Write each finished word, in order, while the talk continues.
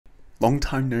long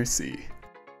time no see.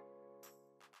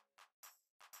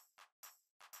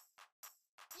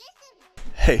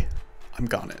 Hey, I'm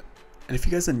Garnet, and if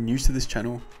you guys are new to this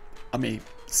channel, I'm a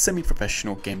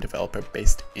semi-professional game developer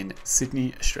based in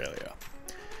Sydney, Australia.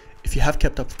 If you have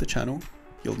kept up with the channel,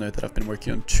 you'll know that I've been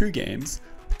working on 2 games,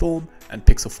 Thorm and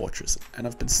Pixel Fortress, and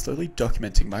I've been slowly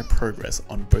documenting my progress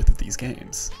on both of these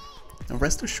games. Now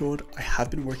rest assured, I have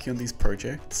been working on these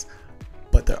projects,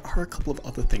 but there are a couple of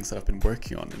other things that I've been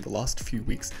working on in the last few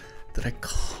weeks that I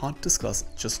can't discuss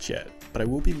just yet, but I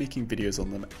will be making videos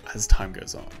on them as time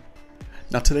goes on.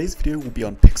 Now today's video will be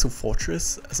on Pixel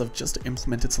Fortress, as I've just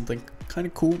implemented something kind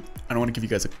of cool and I want to give you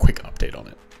guys a quick update on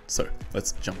it. So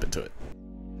let's jump into it.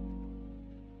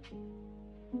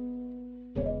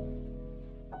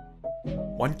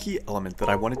 One key element that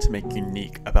I wanted to make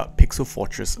unique about Pixel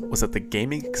Fortress was that the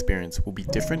gaming experience will be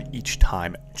different each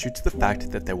time due to the fact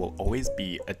that there will always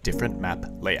be a different map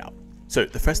layout. So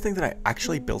the first thing that I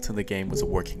actually built in the game was a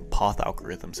working path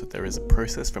algorithm, so there is a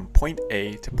process from point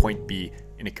A to point B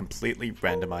in a completely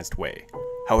randomized way.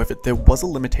 However, there was a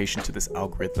limitation to this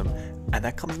algorithm, and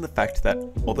that comes in the fact that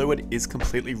although it is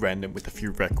completely random with a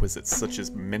few requisites such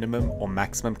as minimum or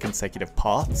maximum consecutive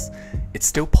paths, it's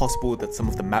still possible that some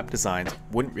of the map designs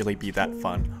wouldn't really be that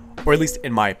fun, or at least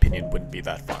in my opinion wouldn't be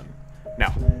that fun.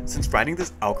 Now, since writing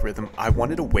this algorithm, I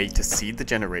wanted a way to seed the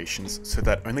generations so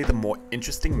that only the more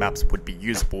interesting maps would be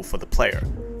usable for the player.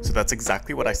 So that's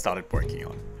exactly what I started working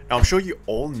on. Now I'm sure you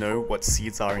all know what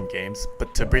seeds are in games,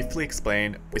 but to briefly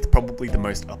explain, with probably the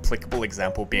most applicable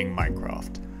example being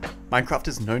Minecraft. Minecraft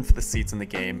is known for the seeds in the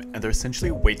game, and they're essentially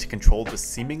a way to control the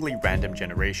seemingly random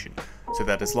generation, so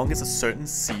that as long as a certain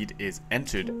seed is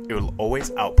entered, it will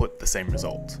always output the same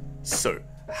result. So,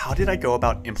 how did I go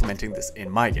about implementing this in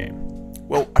my game?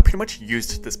 Well, I pretty much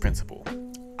used this principle.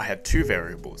 I had 2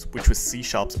 variables, which was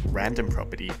C#'s random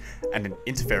property and an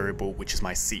int variable, which is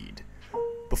my seed.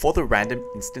 Before the random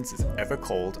instance is ever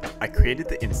called, I created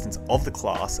the instance of the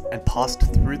class and passed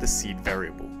through the seed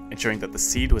variable, ensuring that the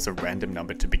seed was a random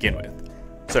number to begin with.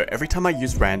 So every time I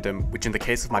used random, which in the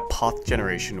case of my path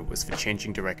generation was for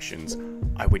changing directions,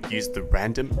 I would use the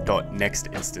random.next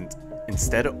instance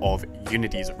instead of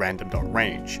Unity's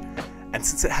random.range. And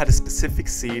since it had a specific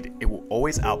seed, it will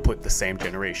always output the same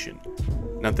generation.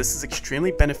 Now this is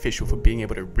extremely beneficial for being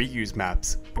able to reuse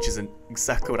maps, which is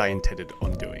exactly what I intended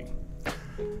on doing.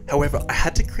 However, I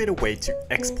had to create a way to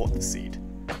export the seed,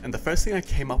 and the first thing I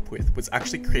came up with was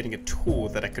actually creating a tool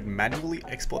that I could manually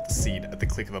export the seed at the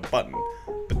click of a button,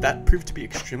 but that proved to be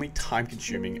extremely time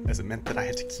consuming as it meant that I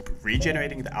had to keep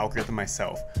regenerating the algorithm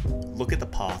myself, look at the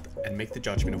path, and make the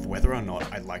judgment of whether or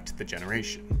not I liked the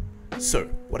generation. So,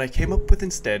 what I came up with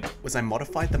instead was I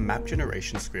modified the map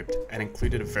generation script and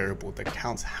included a variable that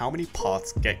counts how many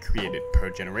paths get created per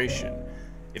generation.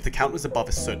 If the count was above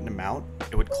a certain amount,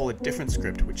 it would call a different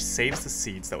script which saves the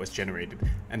seeds that was generated,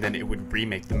 and then it would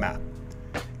remake the map.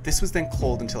 This was then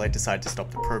called until I decided to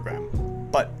stop the program,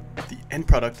 but the end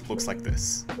product looks like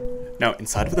this. Now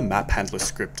inside of the map handler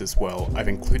script as well, I've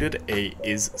included a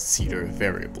isSeeder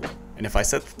variable. And if I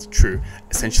set that to true,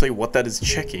 essentially what that is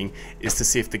checking is to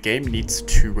see if the game needs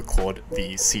to record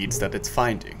the seeds that it's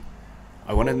finding.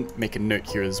 I want to make a note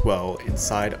here as well,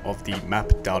 inside of the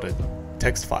map data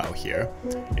text file here,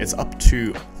 it's up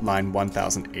to line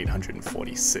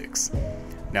 1846.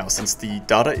 Now since the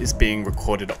data is being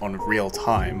recorded on real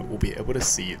time, we'll be able to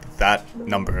see that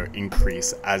number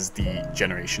increase as the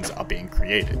generations are being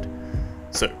created.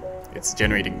 So it's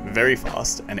generating very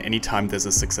fast, and anytime there's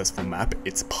a successful map,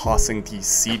 it's passing the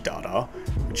seed data,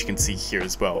 which you can see here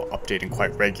as well, updating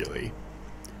quite regularly,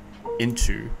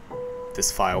 into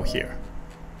this file here.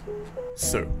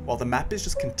 So while the map is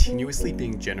just continuously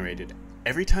being generated,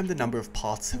 every time the number of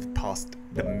paths have passed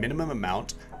the minimum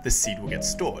amount, the seed will get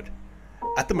stored.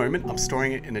 At the moment, I'm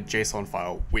storing it in a JSON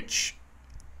file, which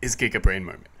is gigabrain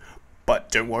moment. But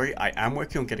don't worry, I am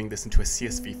working on getting this into a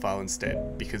CSV file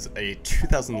instead, because a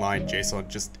 2000 line JSON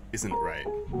just isn't right.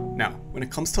 Now, when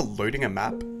it comes to loading a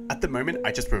map, at the moment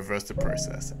I just reversed the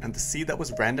process, and the seed that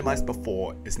was randomized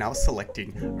before is now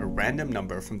selecting a random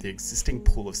number from the existing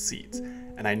pool of seeds.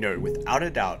 And I know without a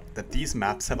doubt that these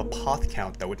maps have a path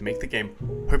count that would make the game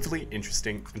hopefully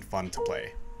interesting and fun to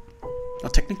play. Now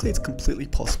technically it's completely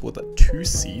possible that 2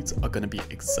 seeds are going to be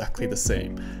exactly the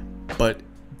same, but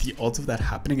the odds of that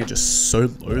happening are just so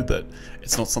low that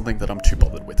it's not something that I'm too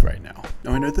bothered with right now.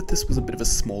 Now I know that this was a bit of a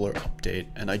smaller update,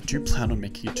 and I do plan on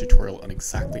making a tutorial on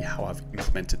exactly how I've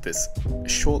implemented this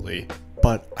shortly,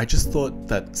 but I just thought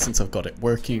that since I've got it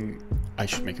working, I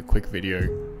should make a quick video,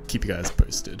 keep you guys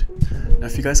posted. Now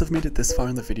if you guys have made it this far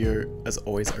in the video, as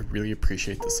always I really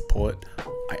appreciate the support.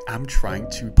 I am trying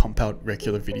to pump out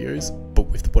regular videos, but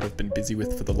with what I've been busy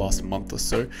with for the last month or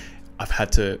so, I've had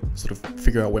to sort of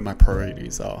figure out where my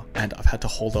priorities are, and I've had to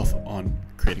hold off on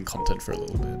creating content for a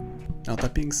little bit. Now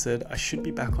that being said, I should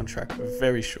be back on track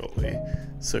very shortly,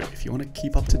 so if you want to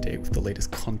keep up to date with the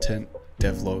latest content,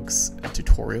 devlogs, and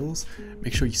tutorials,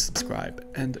 make sure you subscribe,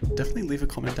 and definitely leave a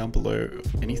comment down below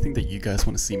anything that you guys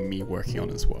want to see me working on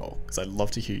as well, because I'd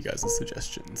love to hear you guys'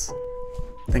 suggestions.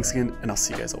 Thanks again, and I'll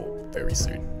see you guys all very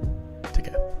soon. Take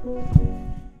care.